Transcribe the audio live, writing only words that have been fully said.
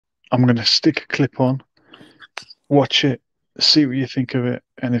I'm going to stick a clip on, watch it, see what you think of it,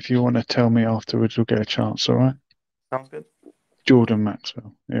 and if you want to tell me afterwards, we'll get a chance, all right? Sounds good. Jordan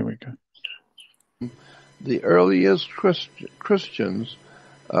Maxwell. Here we go. The earliest Christians,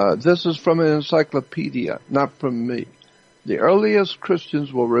 this is from an encyclopedia, not from me. The earliest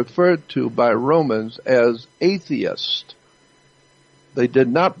Christians were referred to by Romans as atheists. They did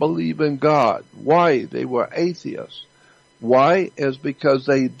not believe in God. Why? They were atheists. Why? Is because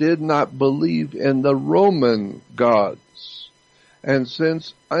they did not believe in the Roman gods. And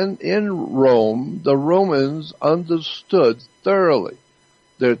since in Rome, the Romans understood thoroughly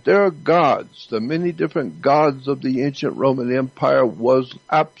that their gods, the many different gods of the ancient Roman Empire, was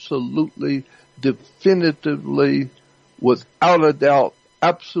absolutely, definitively, without a doubt,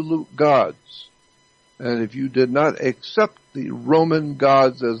 absolute gods. And if you did not accept the Roman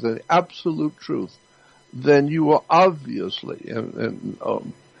gods as an absolute truth, then you were obviously,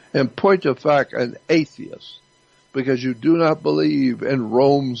 in point of fact, an atheist, because you do not believe in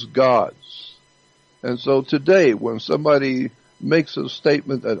Rome's gods. And so today, when somebody makes a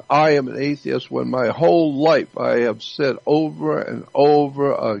statement that I am an atheist, when my whole life I have said over and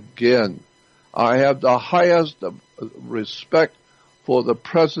over again, I have the highest respect for the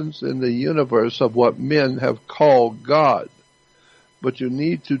presence in the universe of what men have called God. But you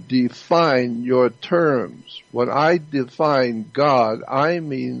need to define your terms. When I define God, I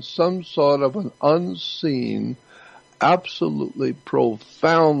mean some sort of an unseen, absolutely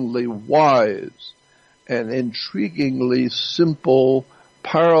profoundly wise and intriguingly simple,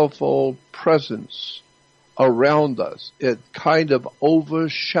 powerful presence around us. It kind of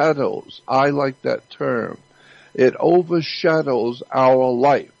overshadows, I like that term, it overshadows our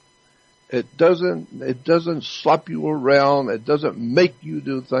life. It doesn't slap you around, it doesn't make you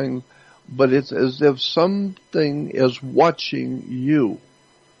do things, but it's as if something is watching you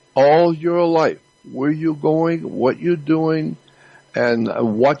all your life, where you're going, what you're doing, and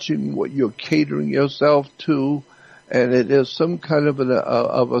watching what you're catering yourself to, and it is some kind of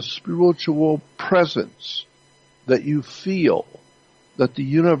a spiritual presence that you feel, that the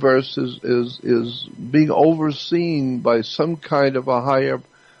universe is being overseen by some kind of a higher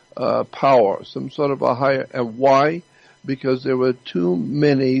power, some sort of a higher. And why? Because there were too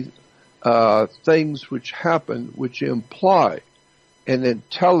many things which happen which imply an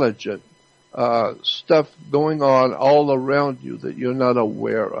intelligent stuff going on all around you that you're not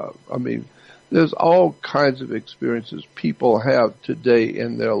aware of. I mean, there's all kinds of experiences people have today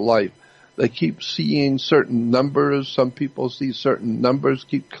in their life. They keep seeing certain numbers. Some people see certain numbers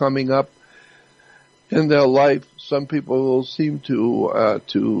keep coming up in their life. Some people will seem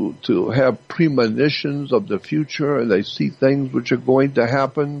to have premonitions of the future, and they see things which are going to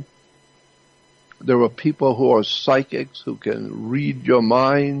happen. There are people who are psychics who can read your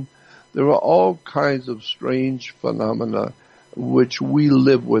mind. There are all kinds of strange phenomena which we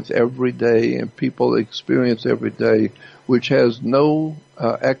live with every day and people experience every day, which has no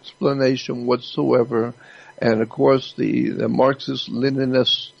explanation whatsoever. And of course, the Marxist,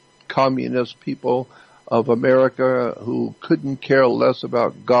 Leninist, communist people of America who couldn't care less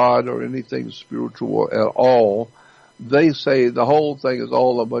about God or anything spiritual at all, they say the whole thing is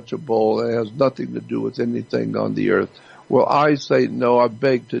all a bunch of bull and it has nothing to do with anything on the earth. Well, I say no, I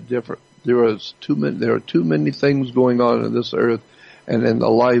beg to differ. There are too many things going on in this earth and in the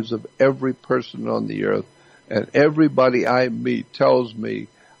lives of every person on the earth. And everybody I meet tells me,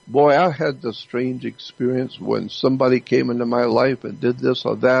 boy, I had this strange experience when somebody came into my life and did this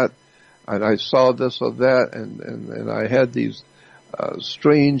or that, and I saw this or that, and I had these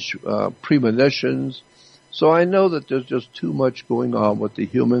strange premonitions. So I know that there's just too much going on with the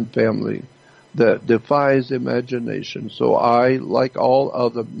human family that defies imagination. So I, like all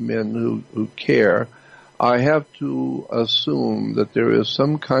other men who care, I have to assume that there is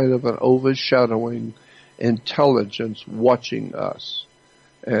some kind of an overshadowing intelligence watching us.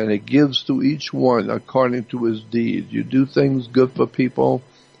 And it gives to each one according to his deed. You do things good for people,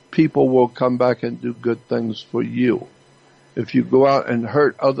 people will come back and do good things for you. If you go out and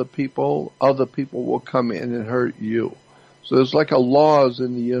hurt other people will come in and hurt you. So there's like a laws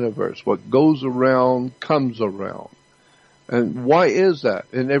in the universe. What goes around comes around. And why is that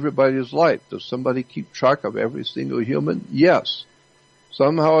in everybody's life? Does somebody keep track of every single human? Yes.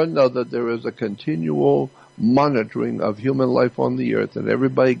 Somehow or another there is a continual monitoring of human life on the earth, and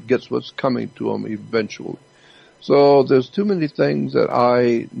everybody gets what's coming to them eventually. So there's too many things that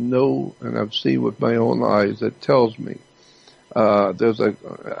I know and I've seen with my own eyes that tells me. There's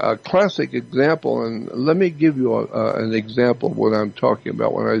a classic example, and let me give you an example of what I'm talking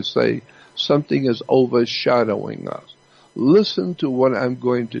about when I say something is overshadowing us. Listen to what I'm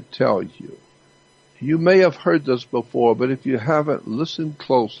going to tell you. You may have heard this before, but if you haven't, listen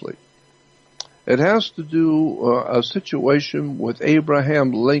closely. It has to do a situation with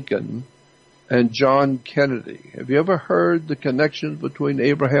Abraham Lincoln and John Kennedy. Have you ever heard the connections between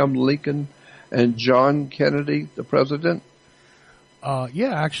Abraham Lincoln and John Kennedy, the president?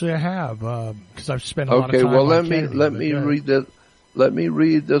 Yeah, actually I have, because I've spent a lot of time Okay, well on Kennedy. let me read this. Let me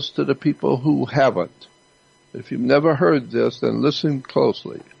read this to the people who haven't. If you've never heard this, then listen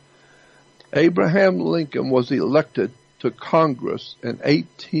closely. Abraham Lincoln was elected to Congress in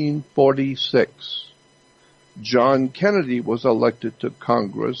 1846. John Kennedy was elected to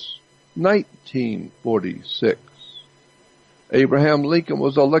Congress 1946. Abraham Lincoln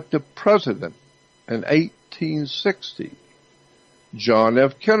was elected president in 1860. John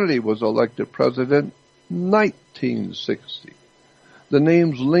F. Kennedy was elected president 1960. The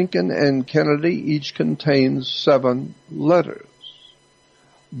names Lincoln and Kennedy each contain 7 letters.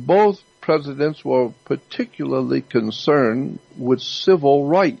 Both presidents were particularly concerned with civil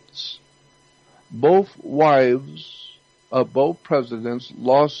rights. Both wives of both presidents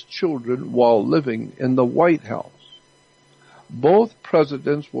lost children while living in the White House. Both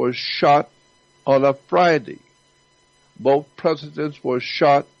presidents were shot on a Friday. Both presidents were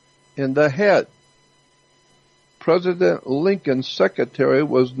shot in the head. President Lincoln's secretary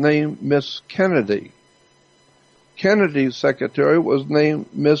was named Miss Kennedy. Kennedy's secretary was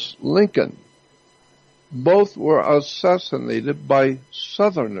named Miss Lincoln. Both were assassinated by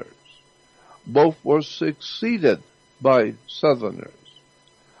Southerners. Both were succeeded by Southerners.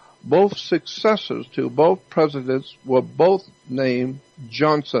 Both successors to both presidents were both named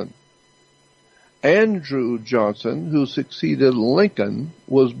Johnson. Andrew Johnson, who succeeded Lincoln,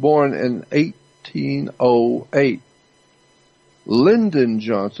 was born in 1808. Lyndon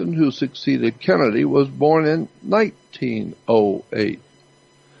Johnson, who succeeded Kennedy, was born in 1908.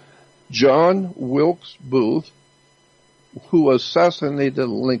 John Wilkes Booth, who assassinated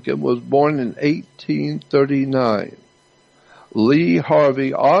Lincoln, was born in 1839. Lee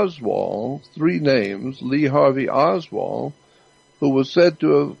Harvey Oswald, 3 names, Lee Harvey Oswald, who was said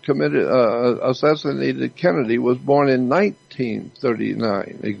to have assassinated Kennedy, was born in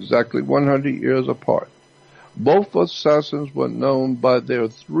 1939, exactly 100 years apart. Both assassins were known by their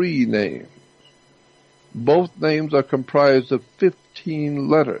 3 names. Both names are comprised of 15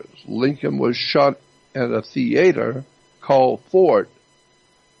 letters. Lincoln was shot at a theater called Ford.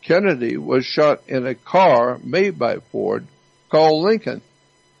 Kennedy was shot in a car made by Ford called Lincoln.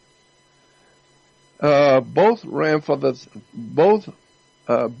 John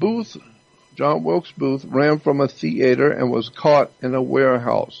Wilkes Booth ran from a theater and was caught in a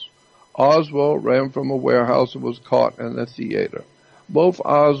warehouse. Oswald ran from a warehouse and was caught in a theater. Both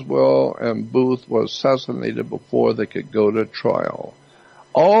Oswald and Booth were assassinated before they could go to trial.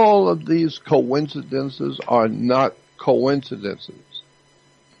 All of these coincidences are not coincidences.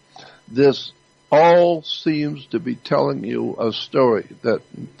 This all seems to be telling you a story, that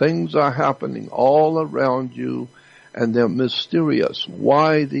things are happening all around you and they're mysterious.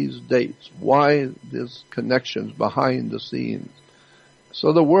 Why these dates? Why these connections behind the scenes?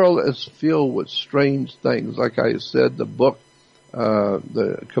 So the world is filled with strange things. Like I said, the book,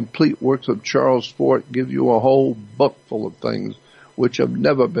 The Complete Works of Charles Fort, give you a whole book full of things which have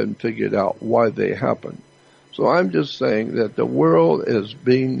never been figured out why they happen. So I'm just saying that the world is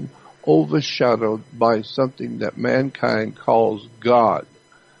being overshadowed by something that mankind calls God.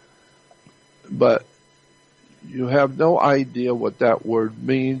 But you have no idea what that word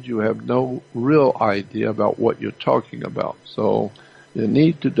means. You have no real idea about what you're talking about. So you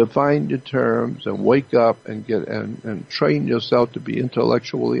need to define your terms and wake up and and train yourself to be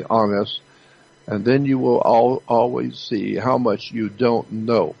intellectually honest. And then you will always see how much you don't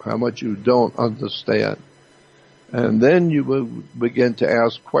know, how much you don't understand. And then you will begin to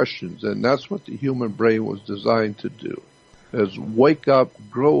ask questions, and that's what the human brain was designed to do, is wake up,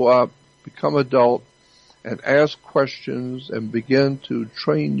 grow up, become adult, and ask questions and begin to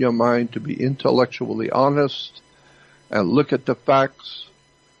train your mind to be intellectually honest and look at the facts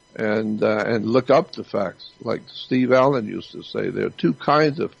and look up the facts. Like Steve Allen used to say, there are 2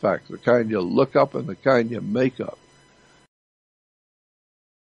 kinds of facts, the kind you look up and the kind you make up.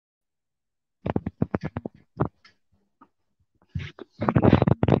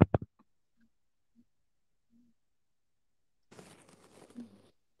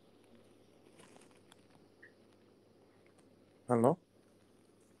 Hello?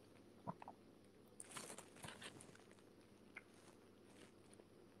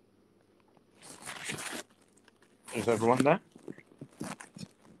 Is everyone there?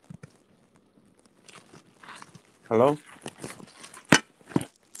 Hello?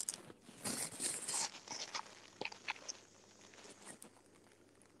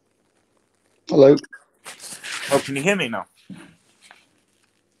 Hello. Oh, can you hear me now?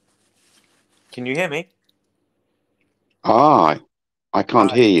 Can you hear me? Ah, I can't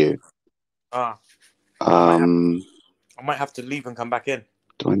Hi. hear you. Ah, Um, I might have to leave and come back in.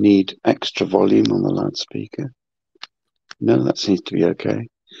 do I need extra volume on the loudspeaker? No, that seems to be okay.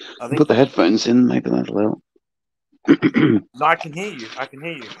 I Put think the headphones in, maybe that'll help. no, I can hear you. I can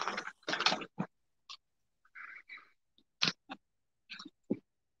hear you.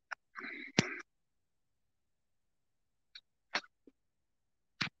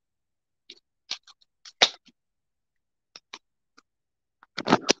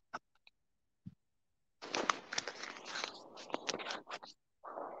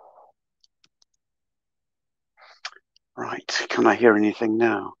 Right, can I hear anything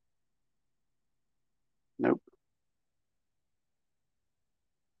now? Nope.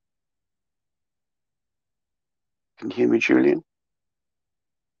 Can you hear me, Julian?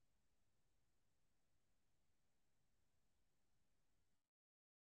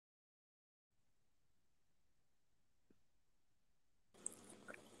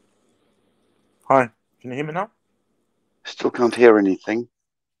 Hi. Can you hear me now? Still can't hear anything.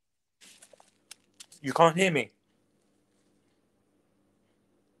 You can't hear me.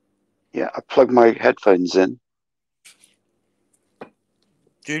 Yeah, I plugged my headphones in.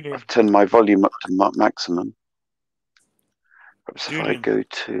 Julian. I've turned my volume up to maximum. Perhaps if I Julian. go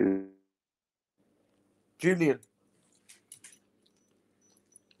to... Julian.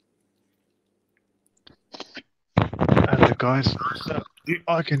 Hello, guys.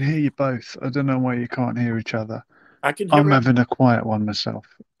 I can hear you both. I don't know why you can't hear each other. I can hear I'm him. having a quiet one myself,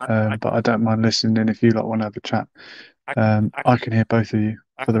 but I don't mind listening if you lot want to have a chat. I can hear both of you,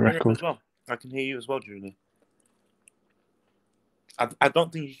 for the hear him record. as well. I can hear you as well, Julian. I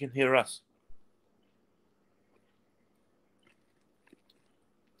don't think you can hear us.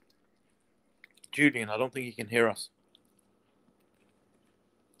 Julian, I don't think you can hear us.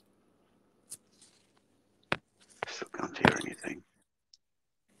 Still can't hear anything.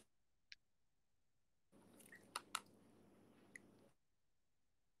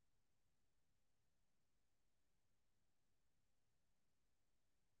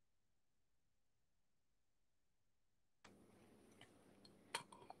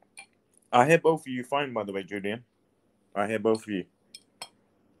 I hear both of you fine, by the way, Julian. I hear both of you.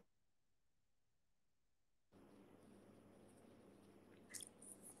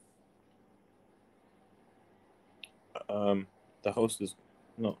 The host is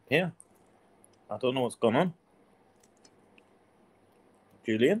not here. I don't know what's going on.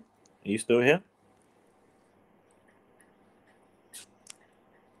 Julian, are you still here?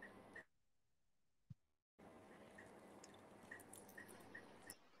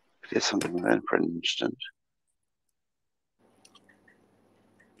 Here's something then for an instant.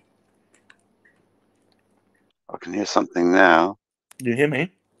 I can hear something now. Do you hear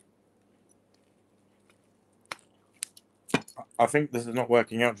me? I think this is not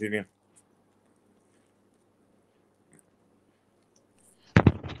working out, Julian.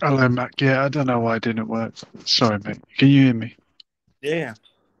 Hello, Mac. Yeah, I don't know why it didn't work. Sorry, mate. Can you hear me? Yeah.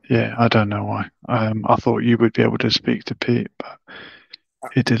 Yeah, I don't know why. I thought you would be able to speak to Pete, but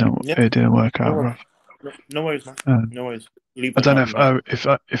it didn't. Yeah. It didn't work No out worries. right. No worries, man. No worries. Leave I a don't know note on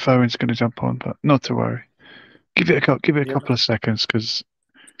that. if Owen's going to jump on, but not to worry. Give it a Yeah. couple of seconds because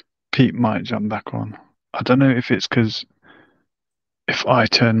Pete might jump back on. I don't know if it's because if I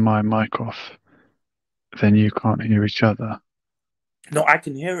turn my mic off, then you can't hear each other. No, I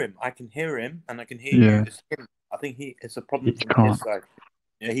can hear him. I can hear him, and I can hear Yeah. you. It's him. I think it's a problem You from can't. his side.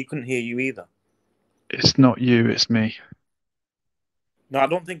 Yeah, he couldn't hear you either. It's not you. It's me. No, I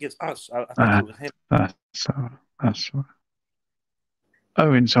don't think it's us. I think it was him. That's all right.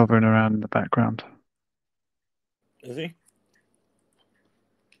 Owen's hovering around in the background. Is he?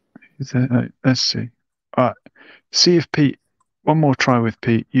 Let's see. All right. See if Pete. One more try with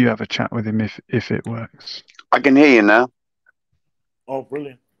Pete. You have a chat with him if it works. I can hear you now. Oh,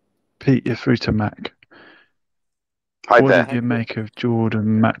 brilliant. Pete, you're through to Mac. Hi What there. did you make of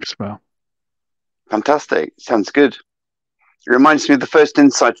Jordan Maxwell? Fantastic. Sounds good. It reminds me of the first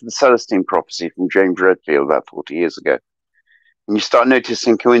insight of the Celestine prophecy from James Redfield about 40 years ago. When you start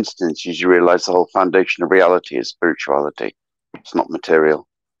noticing coincidences, you realize the whole foundation of reality is spirituality. It's not material.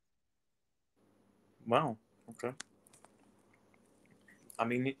 Wow. Okay. I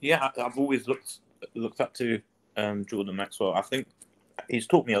mean, yeah, I've always looked up to Jordan Maxwell. I think he's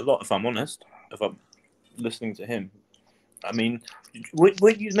taught me a lot. If I'm honest, if I'm listening to him, I mean, were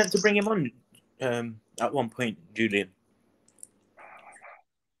you meant to bring him on at one point, Julian?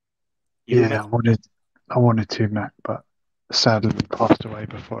 Yeah, I wanted to, Mac, but sadly he passed away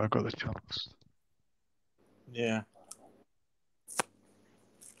before I got the chance. Yeah.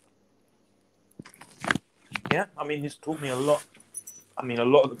 Yeah, I mean, he's taught me a lot. I mean, a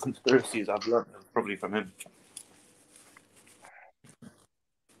lot of the conspiracies I've learned probably from him.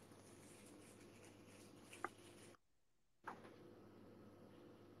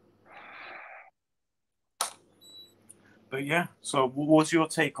 But yeah, so what was your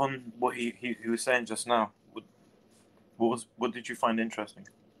take on what he was saying just now? What did you find interesting?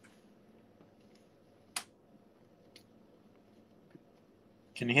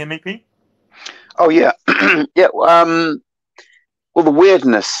 Can you hear me, Pete? Oh yeah, yeah. Well, the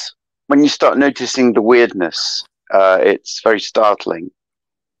weirdness. When you start noticing the weirdness, it's very startling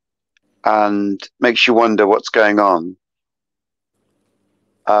and makes you wonder what's going on.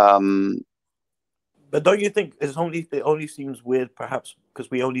 But don't you think it only seems weird, perhaps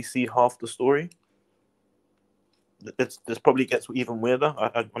because we only see half the story? This probably gets even weirder.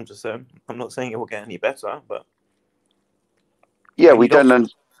 I'm just saying. I'm not saying it will get any better, but Yeah, when we you don't.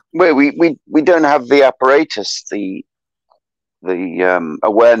 don't. We don't have the apparatus, the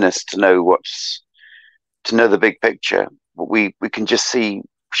awareness to know the big picture. We can just see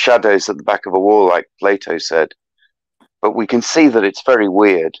shadows at the back of a wall, like Plato said. But we can see that it's very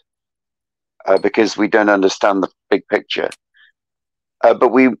weird because we don't understand the big picture.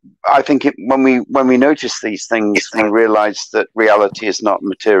 But I think when we notice these things, we realize that reality is not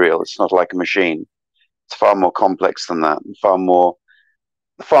material. It's not like a machine. It's far more complex than that, and far more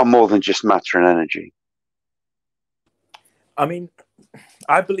than just matter and energy. I mean,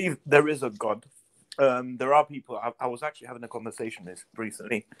 I believe there is a God. There are people. I was actually having a conversation this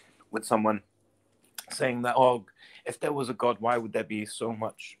recently with someone saying that, oh, if there was a God, why would there be so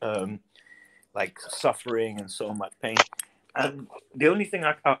much like suffering and so much pain? And the only thing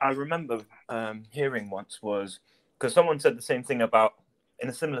I remember hearing once was because someone said the same thing about in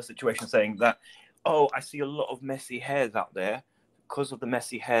a similar situation, saying that, oh, I see a lot of messy hairs out there. Because of the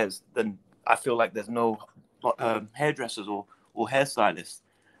messy hairs, then I feel like there's no hairdressers or hairstylists.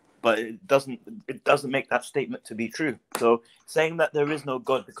 But it doesn't make that statement to be true. So saying that there is no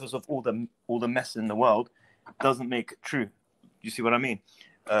God because of all the mess in the world doesn't make it true. You see what I mean?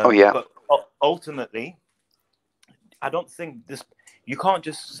 Oh yeah. But ultimately, I don't think this. You can't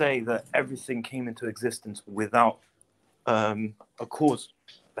just say that everything came into existence without a cause.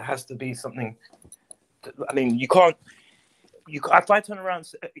 There has to be something. I mean, you can't. If I turn around, and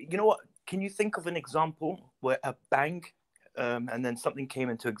say, you know what? Can you think of an example where a bang, and then something came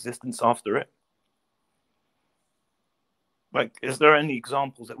into existence after it? Like, is there any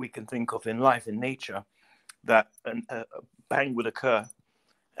examples that we can think of in life, in nature, that a bang would occur,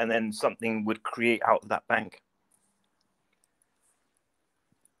 and then something would create out of that bang?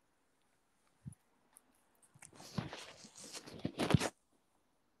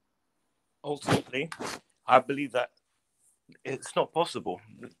 Ultimately, I believe that it's not possible.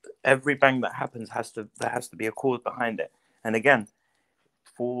 Every bang that happens there has to be a cause behind it. And again,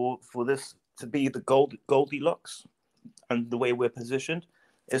 for this to be the Goldilocks and the way we're positioned,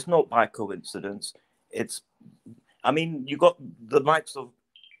 it's not by coincidence. I mean, you got the likes of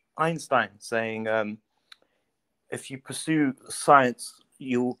Einstein saying, if you pursue science,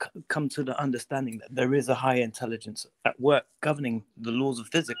 you'll come to the understanding that there is a higher intelligence at work governing the laws of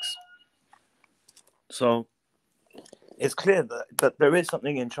physics. So it's clear that there is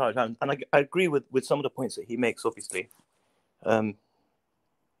something in charge. And I agree with some of the points that he makes, obviously, Jordan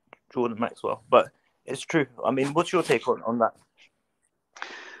Maxwell. But it's true. I mean, what's your take on that?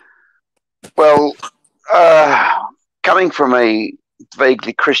 Well, coming from a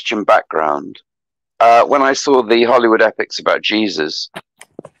vaguely Christian background, when I saw the Hollywood epics about Jesus,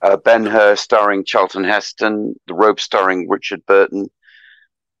 Ben-Hur starring Charlton Heston, The Rope starring Richard Burton,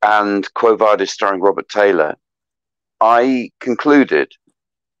 and Quo Vadis starring Robert Taylor, I concluded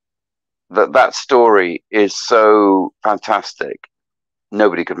that story is so fantastic,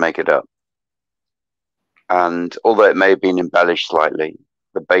 nobody could make it up. And although it may have been embellished slightly,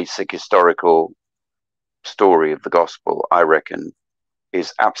 the basic historical story of the gospel, I reckon,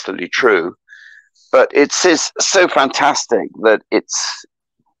 is absolutely true. But it's so fantastic that it's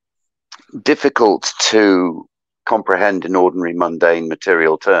difficult to comprehend in ordinary, mundane,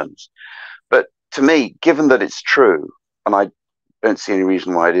 material terms. But to me, given that it's true, and I don't see any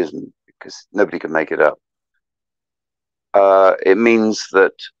reason why it isn't, because nobody can make it up, it means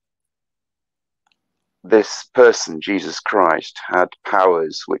that this person, Jesus Christ, had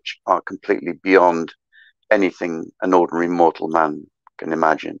powers which are completely beyond anything an ordinary mortal man can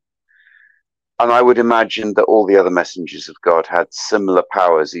imagine. And I would imagine that all the other messengers of God had similar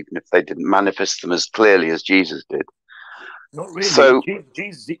powers, even if they didn't manifest them as clearly as Jesus did. Not really. So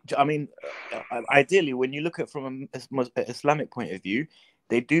Jesus, I mean, ideally, when you look at it from an Islamic point of view,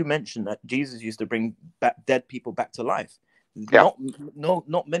 they do mention that Jesus used to bring back dead people back to life. yeah,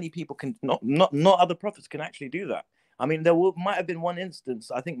 Not many people can. Not other prophets can actually do that. I mean, might have been one instance.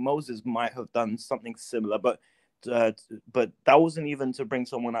 I think Moses might have done something similar, uh, but that wasn't even to bring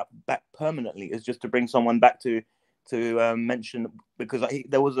someone back permanently. It's just to bring someone back to mention, because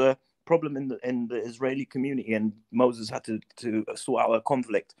there was a problem in the Israeli community, and Moses had to sort out a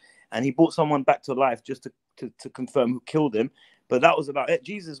conflict, and he brought someone back to life just to confirm who killed him. But that was about it.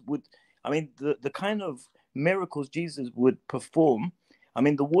 Jesus would, I mean, the kind of miracles Jesus would perform. I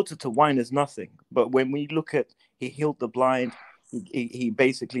mean, the water to wine is nothing, but when we look at, he healed the blind, he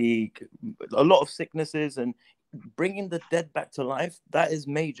basically, a lot of sicknesses, and bringing the dead back to life, that is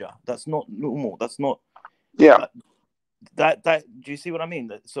major. That's not normal. That's not yeah, uh, that do you see what I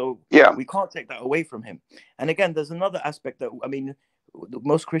mean? So yeah. we can't take that away from him. And again, there's another aspect that, I mean,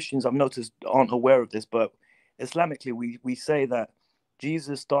 most Christians I've noticed aren't aware of this, but Islamically we say that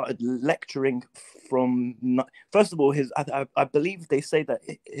Jesus started lecturing from, first of all, I believe they say that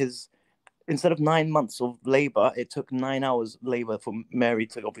his, instead of 9 months of labor, it took 9 hours labor for Mary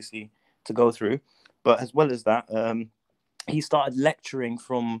to obviously to go through. But as well as that, he started lecturing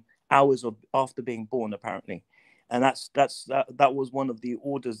from hours of after being born, apparently. And that was one of the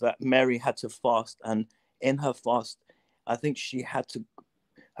orders, that Mary had to fast. And in her fast, I think she had to,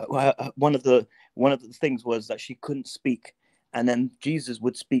 one of the things was that she couldn't speak, and then Jesus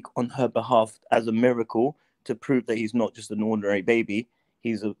would speak on her behalf as a miracle, to prove that he's not just an ordinary baby.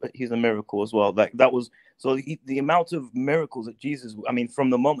 He's a miracle as well. Like that was, so the amount of miracles that Jesus, I mean,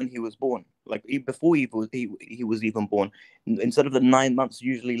 from the moment he was born, like before he was even born, instead of the 9 months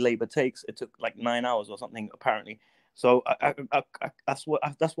usually labor takes, it took like 9 hours or something, apparently. So that's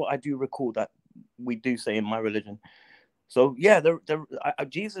what I do recall that we do say in my religion. So yeah,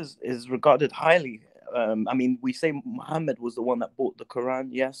 Jesus is regarded highly. I mean, we say Muhammad was the one that brought the Quran,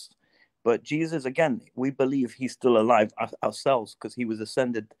 yes, but Jesus, again, we believe he's still alive ourselves, because he was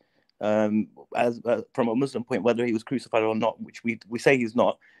ascended, as from a Muslim point, whether he was crucified or not, which we say he's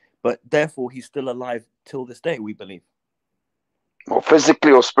not, but therefore he's still alive till this day, we believe. Or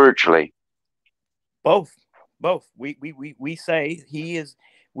physically or spiritually. Both. We say he is.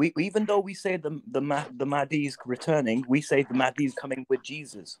 We, even though we say the Mahdi is returning, we say the Mahdi is coming with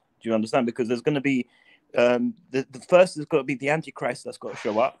Jesus. Do you understand? Because there's going to be, the first has got to be the Antichrist that's got to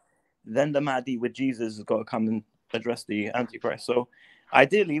show up. Then the Mahdi with Jesus has got to come and address the Antichrist. So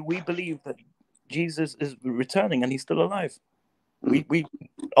ideally, we believe that Jesus is returning and he's still alive. We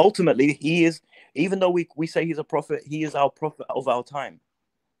ultimately, he is, even though we say he's a prophet, he is our prophet of our time.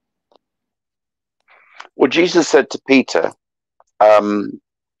 Well, Jesus said to Peter, on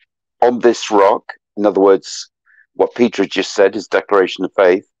this rock, in other words, what Peter had just said, his declaration of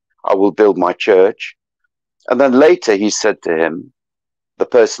faith, I will build my church. And then later he said to him, the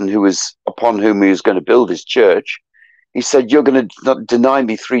person who was upon whom he was going to build his church, he said, you're going to deny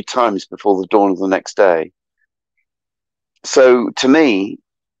me 3 times before the dawn of the next day. So to me,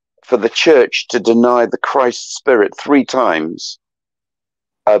 for the church to deny the Christ spirit 3 times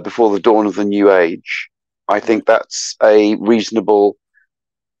before the dawn of the new age, I think that's a reasonable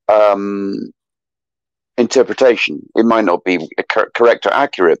interpretation. It might not be correct or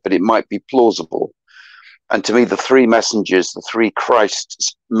accurate, but it might be plausible. And to me, the 3 messengers, the 3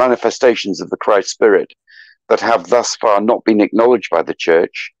 Christ manifestations of the Christ spirit that have thus far not been acknowledged by the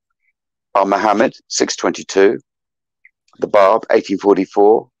church are Muhammad, 622, the Bab,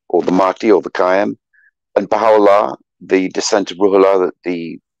 1844, or the Mahdi or the Qayyim, and Baha'u'llah, the descent of Ruhullah,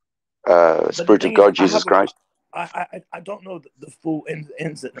 the Spirit of God, Jesus Christ. I don't know the full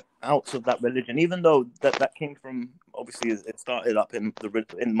ins and outs of that religion, even though that came from, obviously it started up in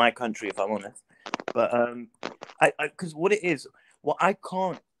my country, if I'm honest. But because what it is, what I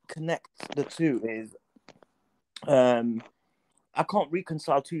can't connect the two is, I can't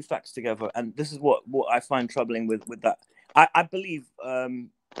reconcile 2 facts together, and this is what I find troubling with that. I believe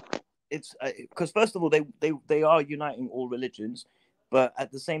it's because first of all, they are uniting all religions, but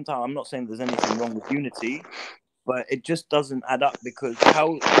at the same time, I'm not saying there's anything wrong with unity, but it just doesn't add up, because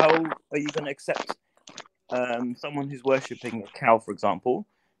how are you going to accept someone who's worshipping a cow, for example,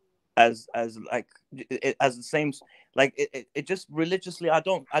 as like as the same, like it just religiously, I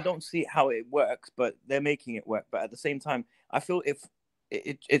don't see how it works, but they're making it work. But at the same time, I feel if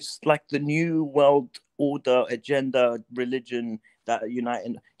it's like the new world order agenda religion that are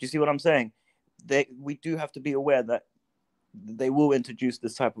uniting. Do you see what I'm saying? We do have to be aware that they will introduce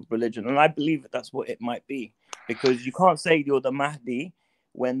this type of religion, and I believe that's what it might be, because you can't say you're the Mahdi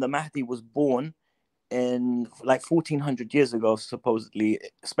when the Mahdi was born in like 1400 years ago, supposedly,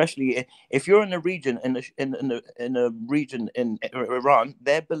 especially if you're in a region in a region in Iran,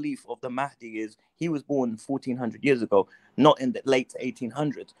 their belief of the Mahdi is he was born 1400 years ago, not in the late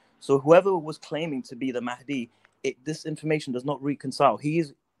 1800s. So whoever was claiming to be the Mahdi, this information does not reconcile. He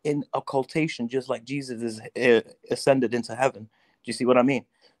is in occultation, just like Jesus is ascended into heaven. Do you see what I mean?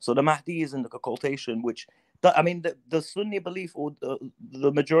 So the Mahdi is in the occultation, which I mean, the Sunni belief, or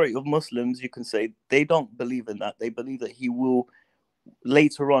the majority of Muslims, you can say, they don't believe in that. They believe that he will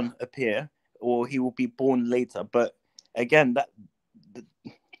later on appear, or he will be born later. But again,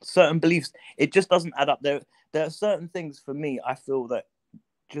 certain beliefs, it just doesn't add up. There are certain things for me, I feel that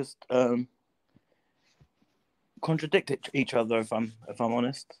just contradict each other. If I'm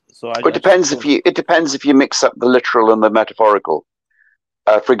honest, so it depends if you mix up the literal and the metaphorical.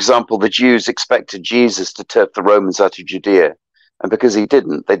 For example, the Jews expected Jesus to turf the Romans out of Judea, and because he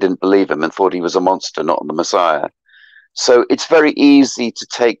didn't, they didn't believe him and thought he was a monster, not the Messiah. So it's very easy to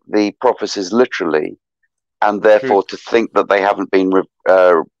take the prophecies literally, and therefore to think that they haven't been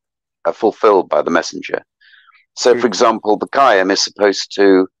fulfilled by the messenger. So, for example, the Qayyim is supposed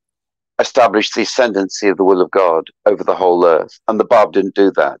to establish the ascendancy of the will of God over the whole earth, and the Bab didn't do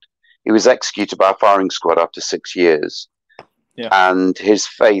that. He was executed by a firing squad after 6 years. Yeah. And his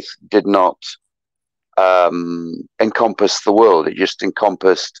faith did not encompass the world. It just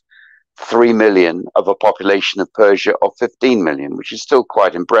encompassed 3 million of a population of Persia of 15 million, which is still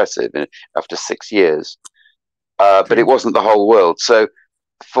quite impressive after 6 years. But it wasn't the whole world. So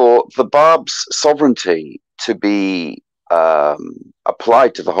for the Bab's sovereignty to be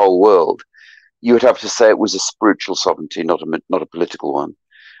applied to the whole world, you would have to say it was a spiritual sovereignty, not a political one.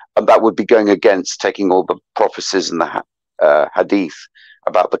 And that would be going against taking all the prophecies and the hadith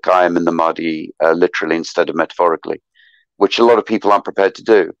about the Qayyim and the Mahdi literally instead of metaphorically, which a lot of people aren't prepared to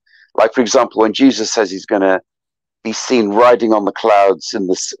do. Like, for example, when Jesus says he's going to be seen riding on the clouds in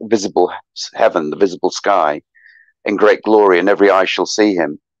the visible heaven, the visible sky, in great glory, and every eye shall see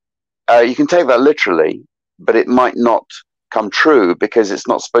him. You can take that literally, but it might not come true because it's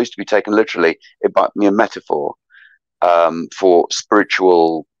not supposed to be taken literally. It might be a metaphor for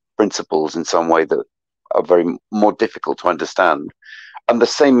spiritual principles in some way that are very more difficult to understand. And the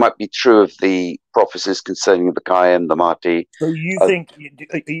same might be true of the prophecies concerning the Qayyim, the Mahdi. So are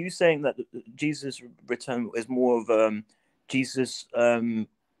you saying that Jesus' return is more of Jesus, what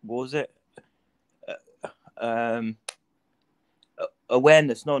was it?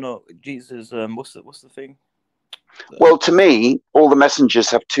 Awareness? No, Jesus, what's the thing? Well, to me, all the messengers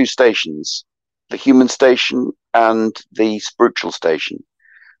have two stations, the human station and the spiritual station.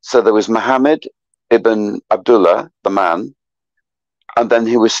 So there was Muhammad ibn Abdullah, the man, and then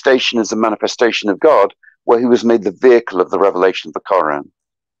he was stationed as a manifestation of God, where he was made the vehicle of the revelation of the Quran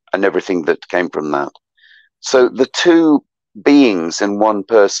and everything that came from that. So the two beings in one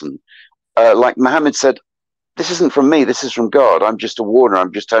person, like Muhammad said, this isn't from me, this is from God. I'm just a warner.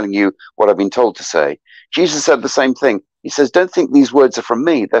 I'm just telling you what I've been told to say. Jesus said the same thing. He says, don't think these words are from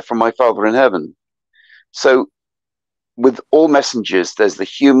me. They're from my Father in heaven. So with all messengers, there's the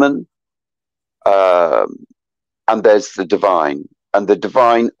human, and there's the divine, and the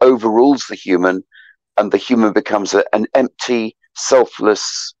divine overrules the human, and the human becomes an empty,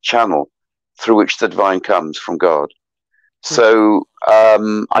 selfless channel through which the divine comes from God. So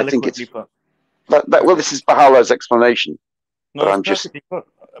I think it's well, this is Baha'u'llah's explanation. No, but I'm just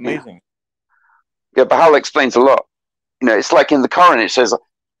amazing. Yeah, Baha'u'llah explains a lot. You know, it's like in the Quran, it says,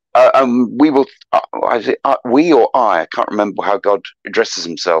 we will, we or I can't remember how God addresses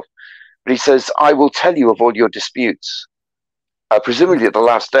himself, but he says, I will tell you of all your disputes. Presumably at the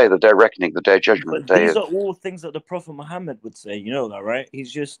last day, the day of reckoning, the day of judgment. But these are all things that the Prophet Muhammad would say. You know that, right? He's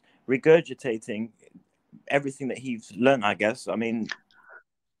just regurgitating everything that he's learned, I guess. I mean...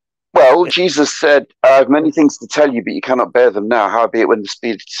 Well, Jesus said, I have many things to tell you, but you cannot bear them now. Howbeit, when the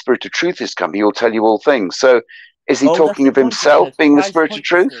Spirit of truth is come, he will tell you all things. So is he talking of himself being the Spirit of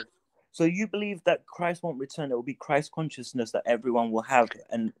truth? So you believe that Christ won't return, it will be Christ consciousness that everyone will have,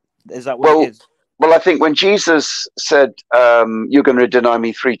 and is that what it is? Well, I think when Jesus said, you're going to deny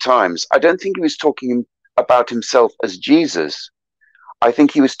me 3 times, I don't think he was talking about himself as Jesus. I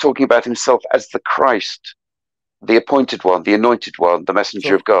think he was talking about himself as the Christ, the appointed one, the anointed one, the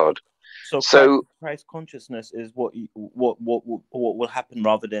messenger of God. So Christ consciousness is what will happen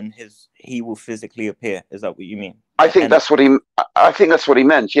rather than he will physically appear. Is that what you mean? I think that's what he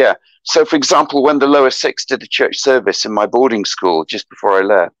meant. Yeah. So, for example, when the lower 6 did a church service in my boarding school just before I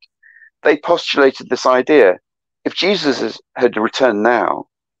left, they postulated this idea: if Jesus had returned now,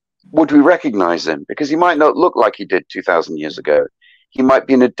 would we recognize him? Because he might not look like he did 2,000 years ago. he might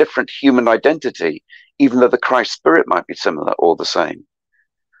be in a different human identity, even though the Christ spirit might be similar or the same.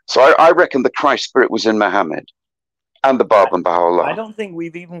 So I reckon the Christ spirit was in Muhammad and the Bab and I Baha'u'llah. don't think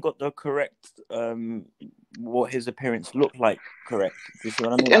we've even got the correct what his appearance looked like correct. Do you see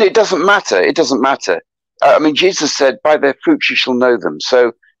what I mean? And it doesn't matter. It doesn't matter. I mean, Jesus said, "By their fruits you shall know them."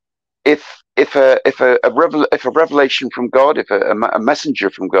 So if a revelation from God, if a messenger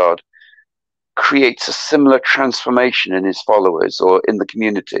from God creates a similar transformation in his followers or in the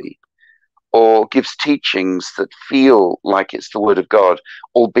community, or gives teachings that feel like it's the word of God,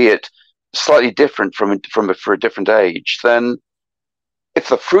 albeit slightly different for a different age, then if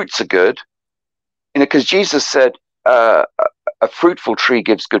the fruits are good, because Jesus said a fruitful tree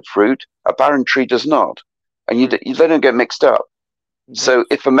gives good fruit, a barren tree does not, and they don't get mixed up. So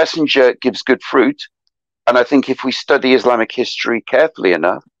if a messenger gives good fruit, and I think if we study Islamic history carefully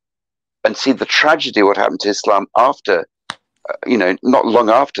enough and see the tragedy of what happened to Islam after, not long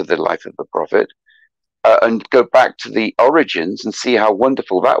after the life of the Prophet, and go back to the origins and see how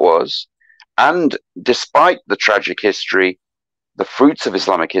wonderful that was, and despite the tragic history, the fruits of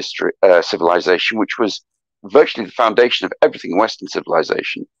Islamic history, civilization, which was virtually the foundation of everything in Western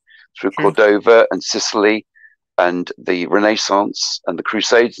civilization, through Cordova and Sicily and the Renaissance and the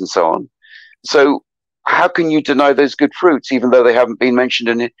Crusades and so on. So how can you deny those good fruits, even though they haven't been mentioned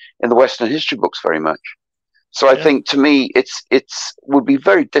in the Western history books very much? So I think, to me, it's would be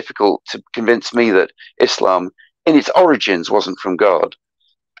very difficult to convince me that Islam, in its origins, wasn't from God.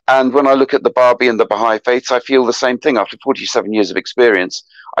 And when I look at the Babi and the Baha'i faiths, I feel the same thing. After 47 years of experience,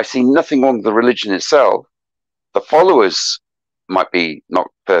 I see nothing wrong with the religion itself. The followers might be not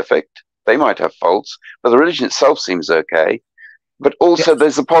perfect. They might have faults, but the religion itself seems okay. But also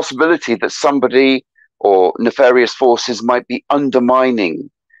there's a possibility that somebody or nefarious forces might be undermining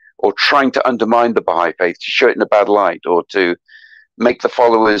or trying to undermine the Baha'i faith to show it in a bad light, or to make the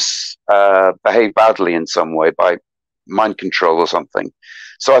followers behave badly in some way by mind control or something.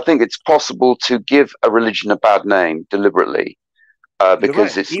 So I think it's possible to give a religion a bad name deliberately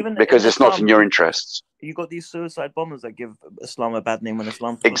because it's not in your interests. You got these suicide bombers that give Islam a bad name when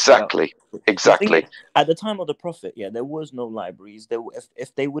Islam's exactly. At the time of the Prophet, there was no libraries.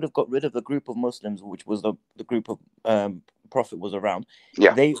 If they would have got rid of the group of Muslims, which was the group of Prophet was around,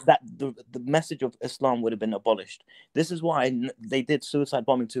 the message of Islam would have been abolished. This is why they did suicide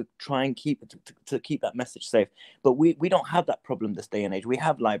bombing, to try and keep that message safe. But we don't have that problem this day and age. We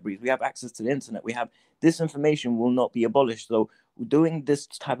have libraries, we have access to the internet, we have this information will not be abolished. So doing this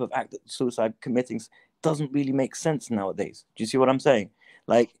type of act, suicide committing, doesn't really make sense nowadays. Do you see what I'm saying?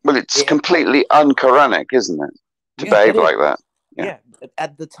 Well, it's completely un-Quranic, isn't it, to behave like that? Yeah.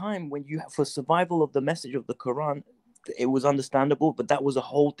 At the time, when for survival of the message of the Quran, it was understandable, but that was a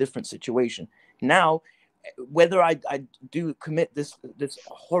whole different situation. Now, whether I do commit this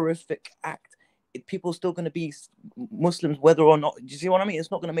horrific act, people are still going to be Muslims, whether or not. Do you see what I mean? It's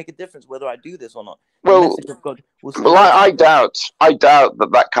not going to make a difference whether I do this or not. Well, the message of God will still I doubt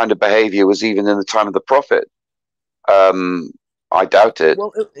that kind of behavior was even in the time of the Prophet. I doubt it.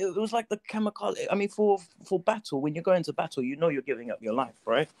 Well, it was like the chemical. I mean, for battle, when you go into battle, you're giving up your life,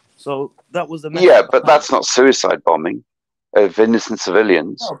 right? So that was the message. Yeah, but that's not suicide bombing of innocent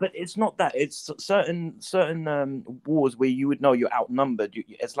civilians. No, but it's not that. It's certain wars where you would know you're outnumbered.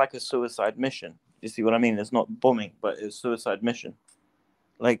 It's like a suicide mission. You see what I mean? It's not bombing, but it's suicide mission.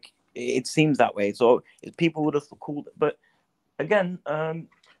 Like, it seems that way. So people would have called it. But again,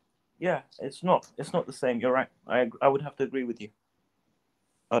 it's not the same. You're right. I would have to agree with you.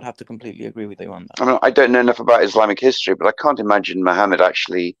 I would have to completely agree with you on that. I mean, I don't know enough about Islamic history, but I can't imagine Muhammad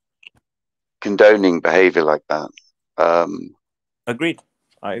actually condoning behavior like that. Agreed.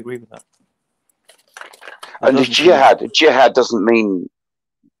 I agree with that. And jihad doesn't mean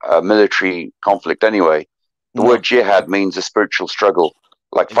military conflict anyway. The word jihad means a spiritual struggle,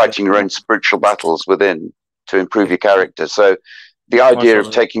 like fighting your own spiritual battles within to improve your character. So the idea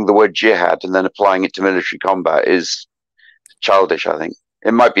of taking the word jihad and then applying it to military combat is childish, I think.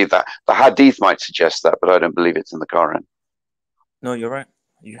 It might be that the hadith might suggest that, but I don't believe it's in the Quran. No, you're right.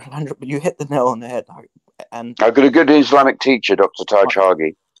 You hit the nail on the head. And I've got a good Islamic teacher, Dr. Taj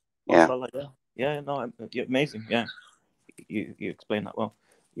Hagi. Yeah, no, you're amazing. Yeah, you explain that well.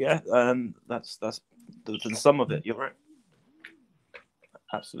 Yeah, that's the sum of it. You're right.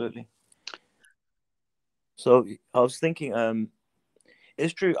 Absolutely. So I was thinking,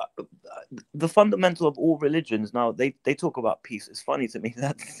 it's true. The fundamental of all religions now, they talk about peace. It's funny to me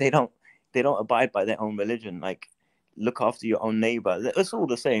that they don't abide by their own religion. Like, look after your own neighbor. It's all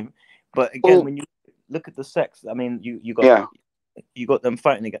the same. But again, when you look at the sects, I mean, you got them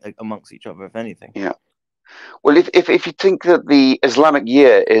fighting amongst each other, if anything. Yeah. Well, if you think that the Islamic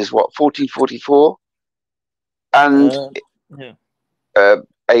year is what 1444 and Yeah.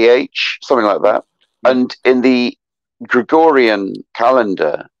 AH something like that, Yeah. and in the Gregorian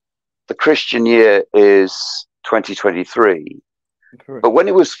calendar, the Christian year is 2023. Correct. But when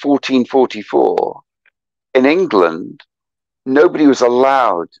it was 1444 in England, nobody was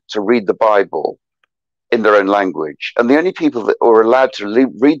allowed to read the Bible in their own language, and the only people that were allowed to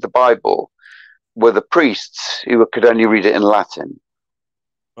read the Bible were the priests who could only read it in Latin.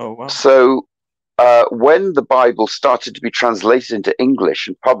 Oh wow. So when the Bible started to be translated into English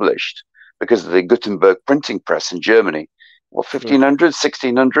and published because of the Gutenberg printing press in Germany, what 1500s,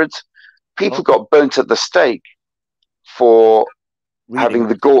 1600s, people got burnt at the stake for Reading.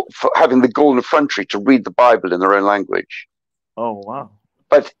 having the golden effrontery to read the Bible in their own language. Oh wow.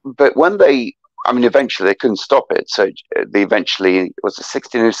 But when eventually they couldn't stop it. So they eventually, it was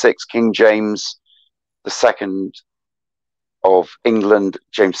 1606, King James II of England,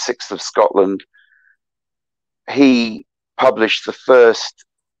 James VI of Scotland, he published the first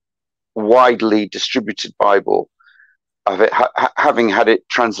widely distributed Bible of it, having had it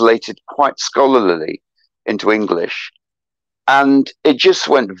translated quite scholarly into English. And it just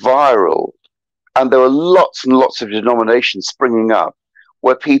went viral. And there were lots and lots of denominations springing up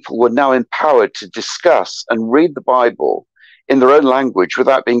where people were now empowered to discuss and read the Bible in their own language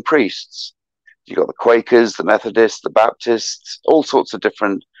without being priests. You got the Quakers, the Methodists, the Baptists, all sorts of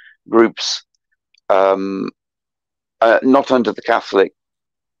different groups, not under the Catholic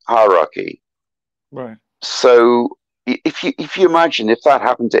hierarchy. Right. So if you imagine if that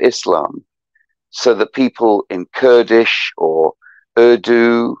happened to Islam, so that people in Kurdish or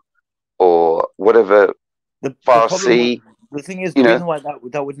Urdu or whatever, The Farsi, the thing is, you the know, reason why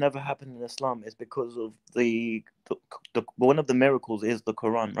that would never happen in Islam is because of the one of the miracles is the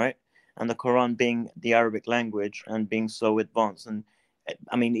Quran, right? And the Quran being the Arabic language and being so advanced, and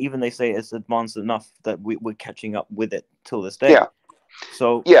I mean, even they say it's advanced enough that we're catching up with it till this day. yeah,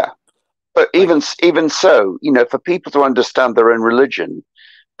 So yeah. But like, even so, for people to understand their own religion,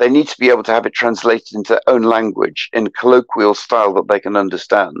 they need to be able to have it translated into their own language in colloquial style that they can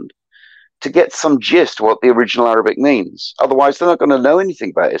understand to get some gist of what the original Arabic means. Otherwise, they're not going to know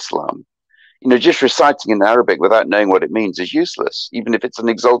anything about Islam. Just reciting in Arabic without knowing what it means is useless, even if it's an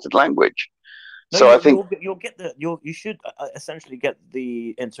exalted language. no, So I think you'll get you should essentially get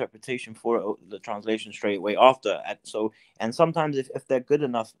the interpretation for it, the translation straight away after. And sometimes if they're good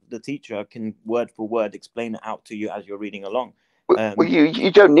enough, the teacher can word for word explain it out to you as you're reading along. well,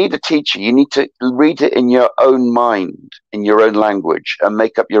 you don't need a teacher. You need to read it in your own mind, in your own language, and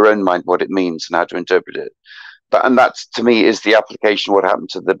make up your own mind what it means and how to interpret it. And that, to me, is the application of what happened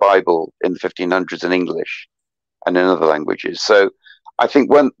to the Bible in the 1500s in English and in other languages. So I think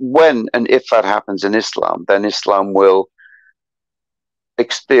when and if that happens in Islam, then Islam will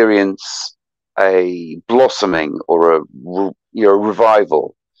experience a blossoming or a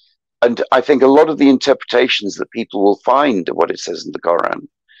revival. And I think a lot of the interpretations that people will find of what it says in the Quran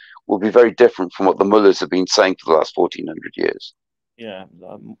will be very different from what the mullahs have been saying for the last 1400 years. Yeah,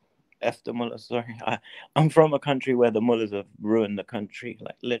 F the mullahs. Sorry, I'm from a country where the mullahs have ruined the country,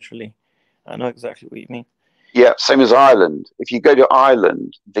 like literally. I know exactly what you mean. Yeah, same as Ireland. If you go to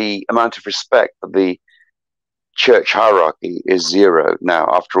Ireland, the amount of respect for the church hierarchy is zero now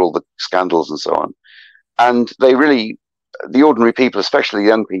after all the scandals and so on. And the ordinary people, especially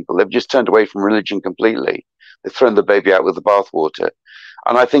young people, they've just turned away from religion completely. They've thrown the baby out with the bathwater.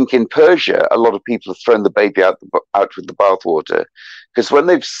 And I think in Persia, a lot of people have thrown the baby out with the bathwater because when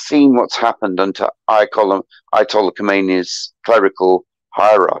they've seen what's happened under Ayatollah Khomeini's clerical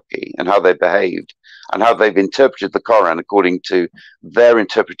hierarchy and how they behaved and how they've interpreted the Quran according to their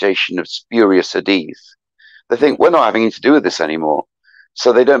interpretation of spurious hadith, they think we're not having anything to do with this anymore.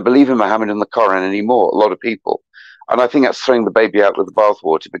 So they don't believe in Muhammad and the Quran anymore, a lot of people. And I think that's throwing the baby out with the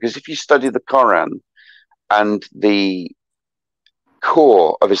bathwater because if you study the Quran and the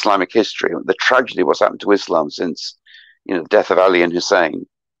core of Islamic history, the tragedy of what's happened to Islam since the death of Ali and Hussein,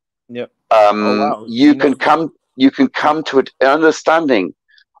 Yep. Oh wow. you can come to an understanding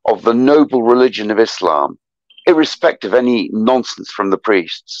of the noble religion of Islam, irrespective of any nonsense from the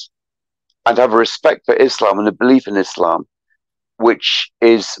priests, and have a respect for Islam and a belief in Islam, which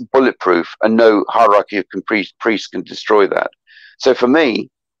is bulletproof, and no hierarchy of priests can destroy that. So for me,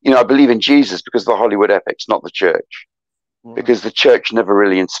 I believe in Jesus because of the Hollywood epics, not the church, because the church never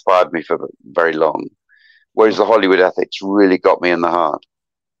really inspired me for very long, whereas the Hollywood ethics really got me in the heart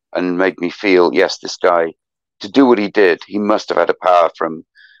and made me feel, yes, this guy, to do what he did, he must have had a power from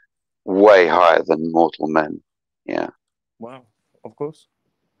way higher than mortal men. Yeah. Wow. Of course.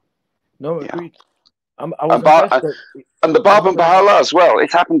 No, agreed. I was And, Bar- impressed that and the I Bab and remember. Baha'u'llah as well.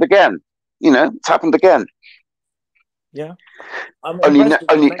 It's happened again. It's happened again. Yeah, I'm Only, impressed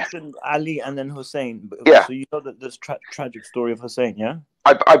that you only, mentioned Ali and then Hussein. yeah. So you know that this tragic story of Hussein, yeah?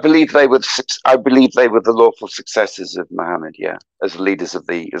 I believe they were. I believe they were the lawful successors of Muhammad. Yeah, as leaders of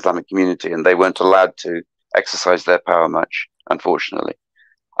the Islamic community, and they weren't allowed to exercise their power much. Unfortunately,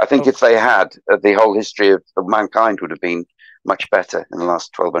 I think Oh, if they had, the whole history of mankind would have been much better in the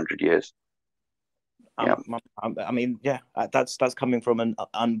last 1,200 years. Yeah, I mean, yeah, that's coming from an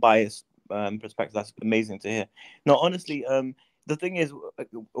unbiased perspective. That's amazing to hear. No, honestly, the thing is,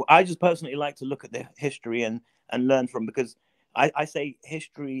 I just personally like to look at the history and learn from, because I say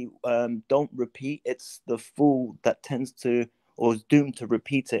history don't repeat. It's the fool that tends to, or is doomed to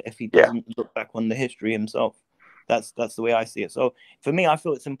repeat it if he yeah, doesn't look back on the history himself. That's the way I see it. So for me, I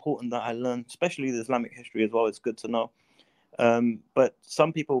feel it's important that I learn, especially the Islamic history as well. It's good to know. But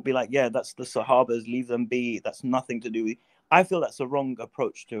some people will be like, yeah, that's the Sahabas, leave them be. That's nothing to do with. I feel that's a wrong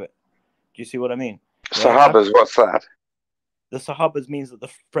approach to it. Do you see what I mean? Yeah, Sahabas. What's that? the Sahabas means that the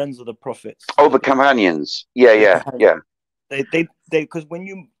friends of the prophets. Oh, the companions. Yeah, The yeah, companions. yeah. They because when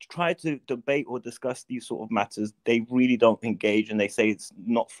you try to debate or discuss these sort of matters, they really don't engage, and they say it's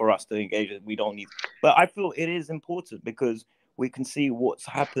not for us to engage. We don't need. But I feel it is important, because we can see what's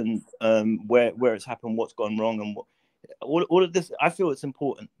happened, where it's happened, what's gone wrong, and all of this. I feel it's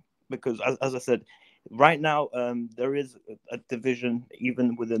important because, as I said, right now there is a division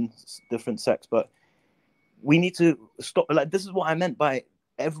even within different sects, but we need to stop. Like, this is what I meant by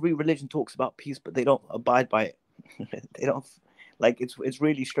every religion talks about peace, but they don't abide by it. They don't, like, it's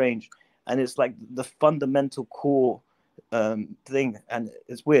really strange, and it's like the fundamental core thing, and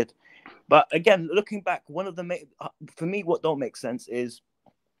it's weird. But again, looking back, one of the for me, what don't make sense is,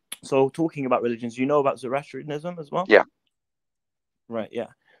 so talking about religions, you know about Zoroastrianism as well? Yeah. Right, yeah.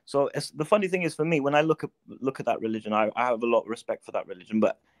 So the funny thing is, for me, when I look at that religion, I have a lot of respect for that religion,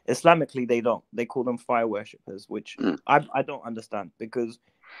 but Islamically they don't. They call them fire worshippers, which I don't understand, because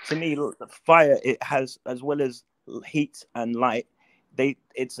to me, look, fire, it has, as well as heat and light,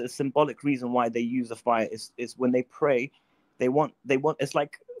 it's a symbolic reason why they use the fire. Is when they pray, they want it's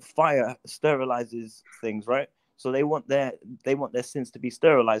like fire sterilizes things, right? So they want their sins to be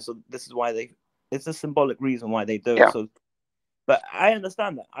sterilized. So this is why it's a symbolic reason why they do it. Yeah. So, but I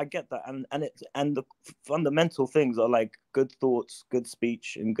understand that. I get that. And the fundamental things are like good thoughts, good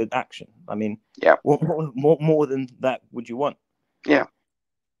speech, and good action. I mean, yeah. What more than that would you want? Yeah.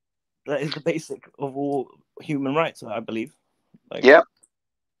 That is the basic of all human rights, I believe. Like, yeah.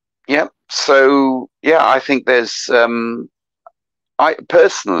 Yeah. So, yeah, I think there's, I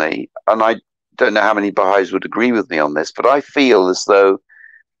personally, and I don't know how many Baha'is would agree with me on this, but I feel as though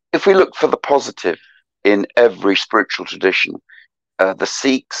if we look for the positive in every spiritual tradition, the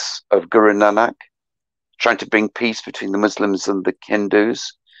Sikhs of Guru Nanak, trying to bring peace between the Muslims and the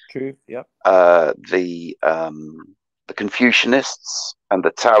Hindus. True. Yeah. The Confucianists and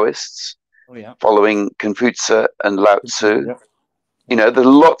the Taoists, following Confucius and Lao Tzu. Yeah. You know, there are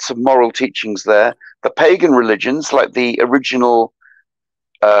lots of moral teachings there. The pagan religions, like the original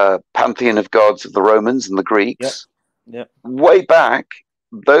pantheon of gods of the Romans and the Greeks, way back,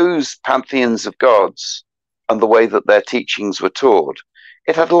 those pantheons of gods and the way that their teachings were taught,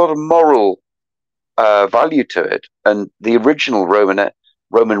 it had a lot of moral value to it. And the original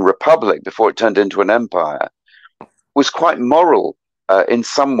Roman Republic, before it turned into an empire, was quite moral in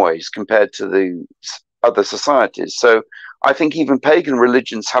some ways compared to the other societies. So I think even pagan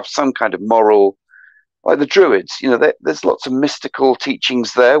religions have some kind of moral, like the Druids. You know, there's lots of mystical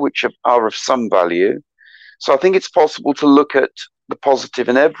teachings there which are of some value. So I think it's possible to look at the positive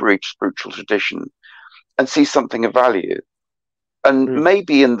in every spiritual tradition and see something of value. And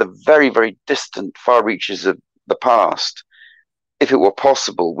maybe in the very, very distant far reaches of the past, if it were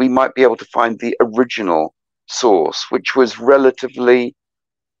possible, we might be able to find the original source, which was relatively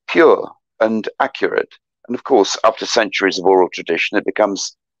pure and accurate. And of course, after centuries of oral tradition, it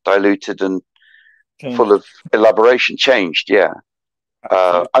becomes diluted and full of elaboration, changed. Yeah.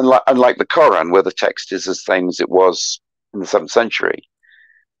 Unlike the Quran, where the text is as same as it was in the 7th century.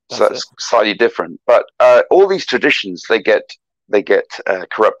 So that's slightly different. But all these traditions, they get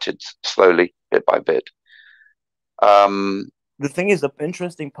corrupted slowly, bit by bit. The thing is, the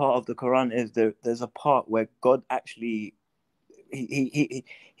interesting part of the Quran is there's a part where God actually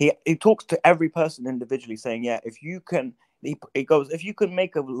he talks to every person individually, saying, yeah, if you can, he goes, if you can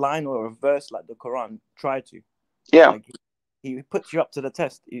make a line or a verse like the Quran, try to. Yeah. Like, he puts you up to the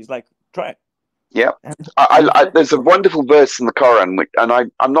test. He's like, try it. Yeah. There's a wonderful verse in the Quran,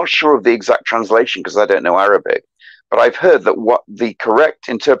 and I'm not sure of the exact translation because I don't know Arabic, but I've heard that what the correct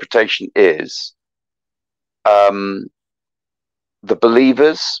interpretation is the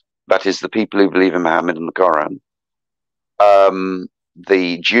believers, that is, the people who believe in Muhammad and the Quran,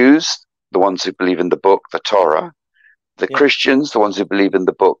 the Jews, the ones who believe in the book, the Torah, the Christians, the ones who believe in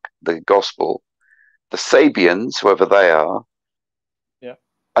the book, the Gospel, the Sabians, whoever they are,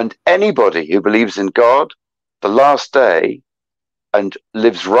 and anybody who believes in God, the last day, and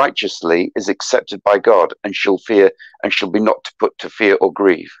lives righteously is accepted by God, and shall be not put to fear or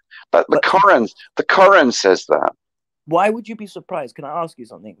grief. But the Quran says that. Why would you be surprised? Can I ask you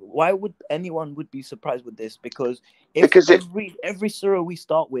something? Why would anyone be surprised with this? Because every surah we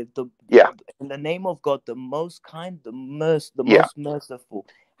start with, in the name of God, the most kind, the most merciful.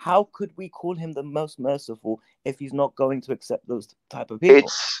 How could we call him the most merciful if he's not going to accept those type of people?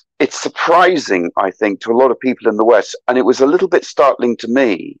 It's surprising, I think, to a lot of people in the West, and it was a little bit startling to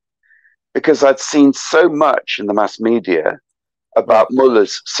me because I'd seen so much in the mass media about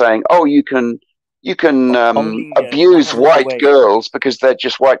mullahs saying, "Oh, you can abuse white girls because they're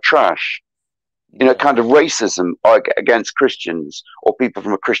just white trash." You know, kind of racism against Christians or people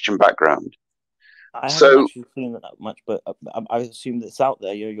from a Christian background. I haven't actually seen that much, but I assume that it's out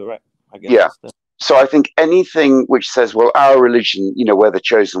there. You're right, I guess. Yeah. So I think anything which says, well, our religion, you know, we're the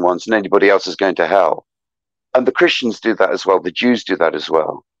chosen ones and anybody else is going to hell. And the Christians do that as well. The Jews do that as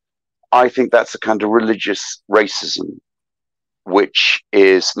well. I think that's a kind of religious racism, which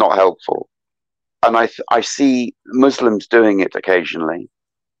is not helpful. And I see Muslims doing it occasionally.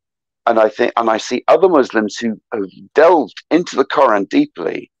 And I see other Muslims who have delved into the Quran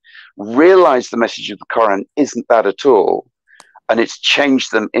deeply, realize the message of the Quran isn't that at all. And it's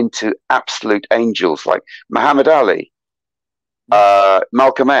changed them into absolute angels like Muhammad Ali,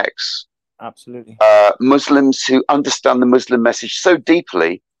 Malcolm X. Absolutely. Muslims who understand the Muslim message so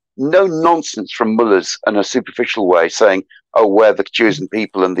deeply, no nonsense from mullahs in a superficial way saying, oh, we're the chosen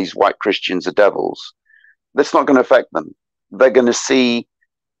people and these white Christians are devils. That's not going to affect them. They're going to see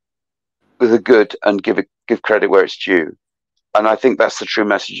the good and give credit where it's due. And I think that's the true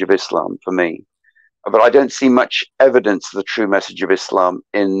message of Islam for me. But I don't see much evidence of the true message of Islam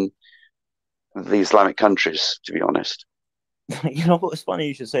in the Islamic countries, to be honest. You know what? It's funny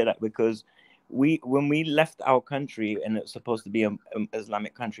you should say that because when we left our country and it's supposed to be an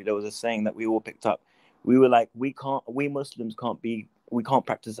Islamic country, there was a saying that we all picked up. We were like, we Muslims we can't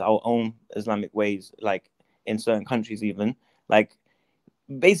practice our own Islamic ways, like in certain countries even. Like,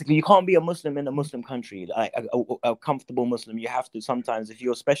 basically, you can't be a Muslim in a Muslim country, like a comfortable Muslim. You have to sometimes,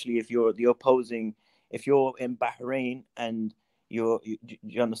 especially if you're the opposing, if you're in Bahrain and you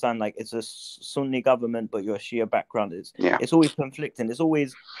understand, like it's a Sunni government, but you're a Shia background. It's always conflicting. It's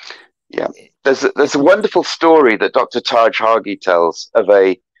always There's a wonderful story that Dr. Taj Hagi tells of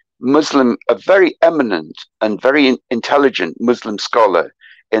a Muslim, a very eminent and very intelligent Muslim scholar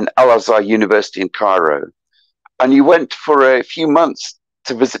in Al-Azhar University in Cairo, and he went for a few months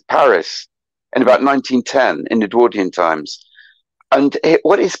to visit Paris in about 1910 in Edwardian times. And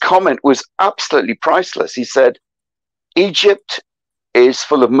what his comment was absolutely priceless. He said, Egypt is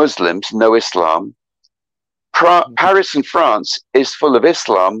full of Muslims, no Islam. Paris and France is full of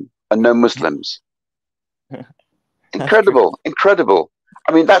Islam and no Muslims. Incredible, incredible.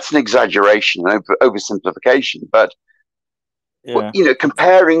 I mean, that's an exaggeration, an oversimplification, but you know,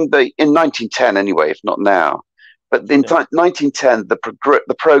 comparing in 1910 anyway, if not now, but in 1910,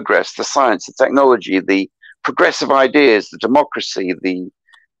 the progress, the science, the technology, the progressive ideas, the democracy,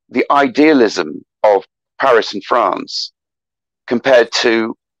 the idealism of Paris and France, compared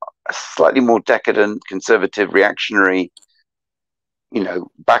to a slightly more decadent, conservative, reactionary, you know,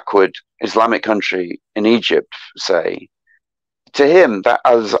 backward Islamic country in Egypt, say, to him, that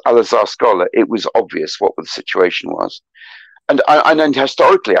as Al-Azhar scholar, it was obvious what the situation was. And then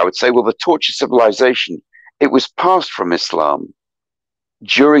historically, I would say, well, the torch of civilization, it was passed from Islam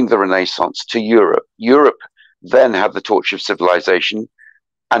during the Renaissance to Europe. Europe then had the torch of civilization,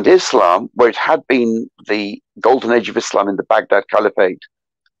 and Islam, where it had been the golden age of Islam in the Baghdad Caliphate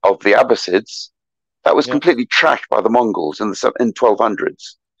of the Abbasids, that was completely trashed by the Mongols in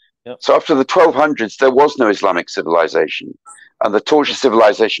 1200s. So after the 1200s, there was no Islamic civilization, and the torch of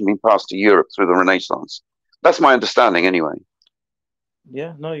civilization being passed to Europe through the Renaissance. That's my understanding, anyway.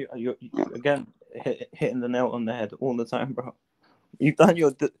 Yeah, no, you're again hitting the nail on the head all the time, bro. You've done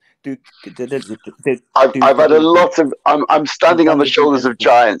your. I've had a lot of. I'm standing on the shoulders of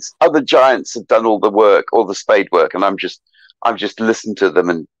giants. Other giants have done all the work, all the spade work, and I'm just listened to them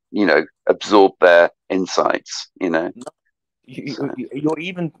and, you know, absorb their insights. You know. You're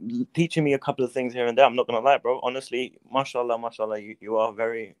even teaching me a couple of things here and there. I'm not gonna lie, bro. Honestly, mashallah, you are a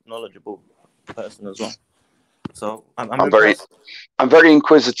very knowledgeable person as well. So I'm very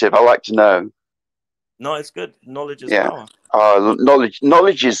inquisitive. I like to know. No, it's good. Knowledge is Yeah. power.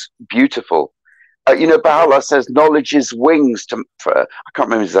 Knowledge is beautiful. Baha'u'llah says knowledge is wings I can't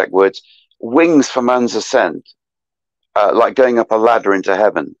remember the exact words, wings for man's ascent, like going up a ladder into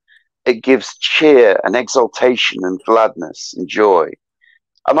heaven. It gives cheer and exaltation and gladness and joy.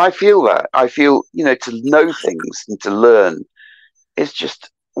 And I feel that. I feel, to know things and to learn is just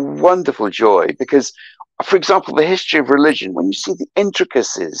wonderful joy. Because, for example, the history of religion, when you see the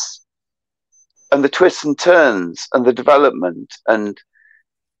intricacies and the twists and turns and the development, and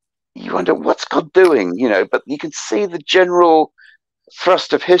you wonder, what's God doing? But you can see the general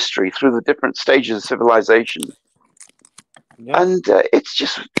thrust of history through the different stages of civilization. Yeah. And it's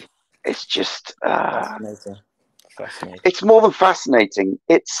just Fascinating. It's more than fascinating.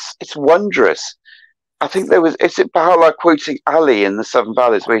 It's wondrous. I think is it Baha'u'llah quoting Ali in the Seven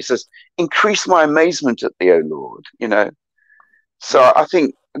Valleys, where he says, "Increase my amazement at thee, O Lord." So I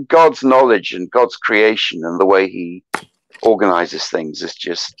think God's knowledge and God's creation and the way He organizes things is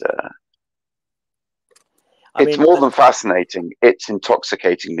just. It's more than fascinating. It's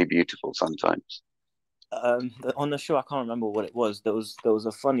intoxicatingly beautiful sometimes. On the show, I can't remember what it was. There was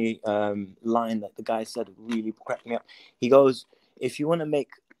a funny line that the guy said really cracked me up. He goes, "If you want to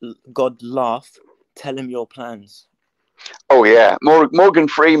make God laugh, tell him your plans." Oh yeah, Morgan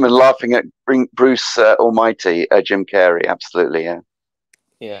Freeman laughing at Bruce Almighty, Jim Carrey. Absolutely, yeah.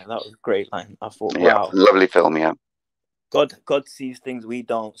 Yeah, that was a great line. I thought, wow, yeah, lovely film, yeah. God sees things we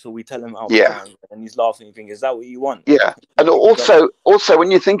don't, so we tell him our plans, and he's laughing. You think, is that what you want? Yeah, and also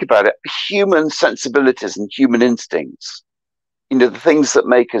when you think about it, human sensibilities and human instincts, the things that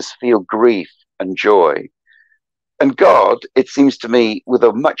make us feel grief and joy, and God, it seems to me, with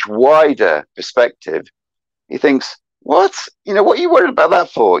a much wider perspective, He thinks, what? What are you worried about that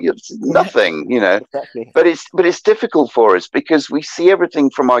for? It's nothing, Exactly. But it's difficult for us because we see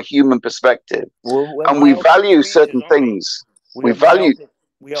everything from our human perspective, and we value certain things. We are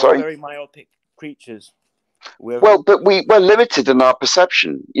very myopic creatures. But we're limited in our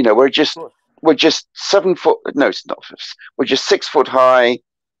perception. We're just 7 foot. No, it's not. We're just 6 foot high,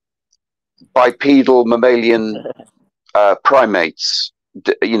 bipedal mammalian primates.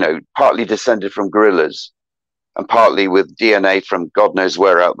 Partly descended from gorillas, and partly with DNA from God knows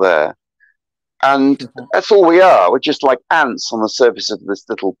where out there. And that's all we are. We're just like ants on the surface of this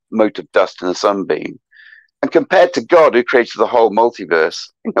little mote of dust in a sunbeam. And compared to God, who created the whole multiverse,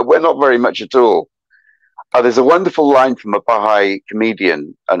 we're not very much at all. There's a wonderful line from a Baha'i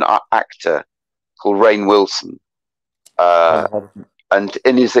comedian, an actor called Rainn Wilson. And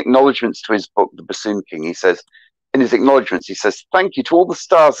in his acknowledgements to his book, The Bassoon King, he says, "Thank you to all the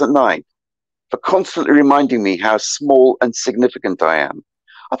stars at night for constantly reminding me how small and significant I am."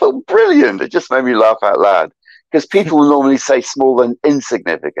 I thought, brilliant. It just made me laugh out loud, because people normally say small and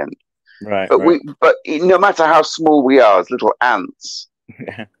insignificant. Right. But no matter how small we are as little ants,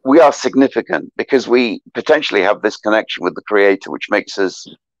 we are significant because we potentially have this connection with the Creator, which makes us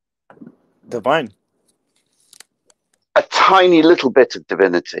divine. A tiny little bit of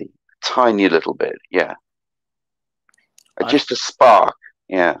divinity, a tiny little bit, yeah. Just a spark,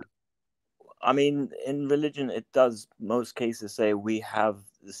 yeah. I mean, in religion, it does most cases say we have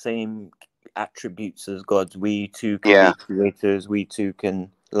the same attributes as gods. We too can be creators. We too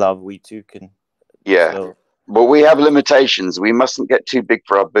can love. We too can. Yeah. So. But we have limitations. We mustn't get too big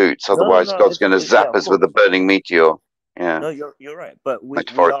for our boots, otherwise God's going to zap us with a burning meteor. Yeah. No, you're right. But we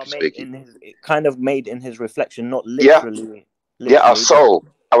are made made in His reflection, not literally. Yeah, our soul,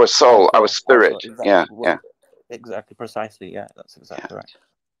 our spirit. Exactly. Yeah. Exactly, precisely. Yeah, that's exactly right.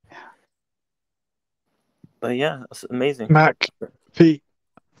 But yeah, that's amazing. Mac, Pete,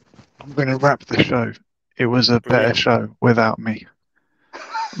 I'm going to wrap the show. It was a better show without me.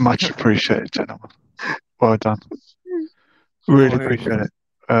 Much appreciated, gentlemen. Well done. Really appreciate it.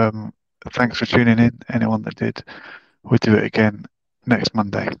 Thanks for tuning in. Anyone that did, we'll do it again next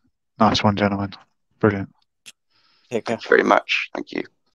Monday. Nice one, gentlemen. Brilliant. Thank you very much. Thank you.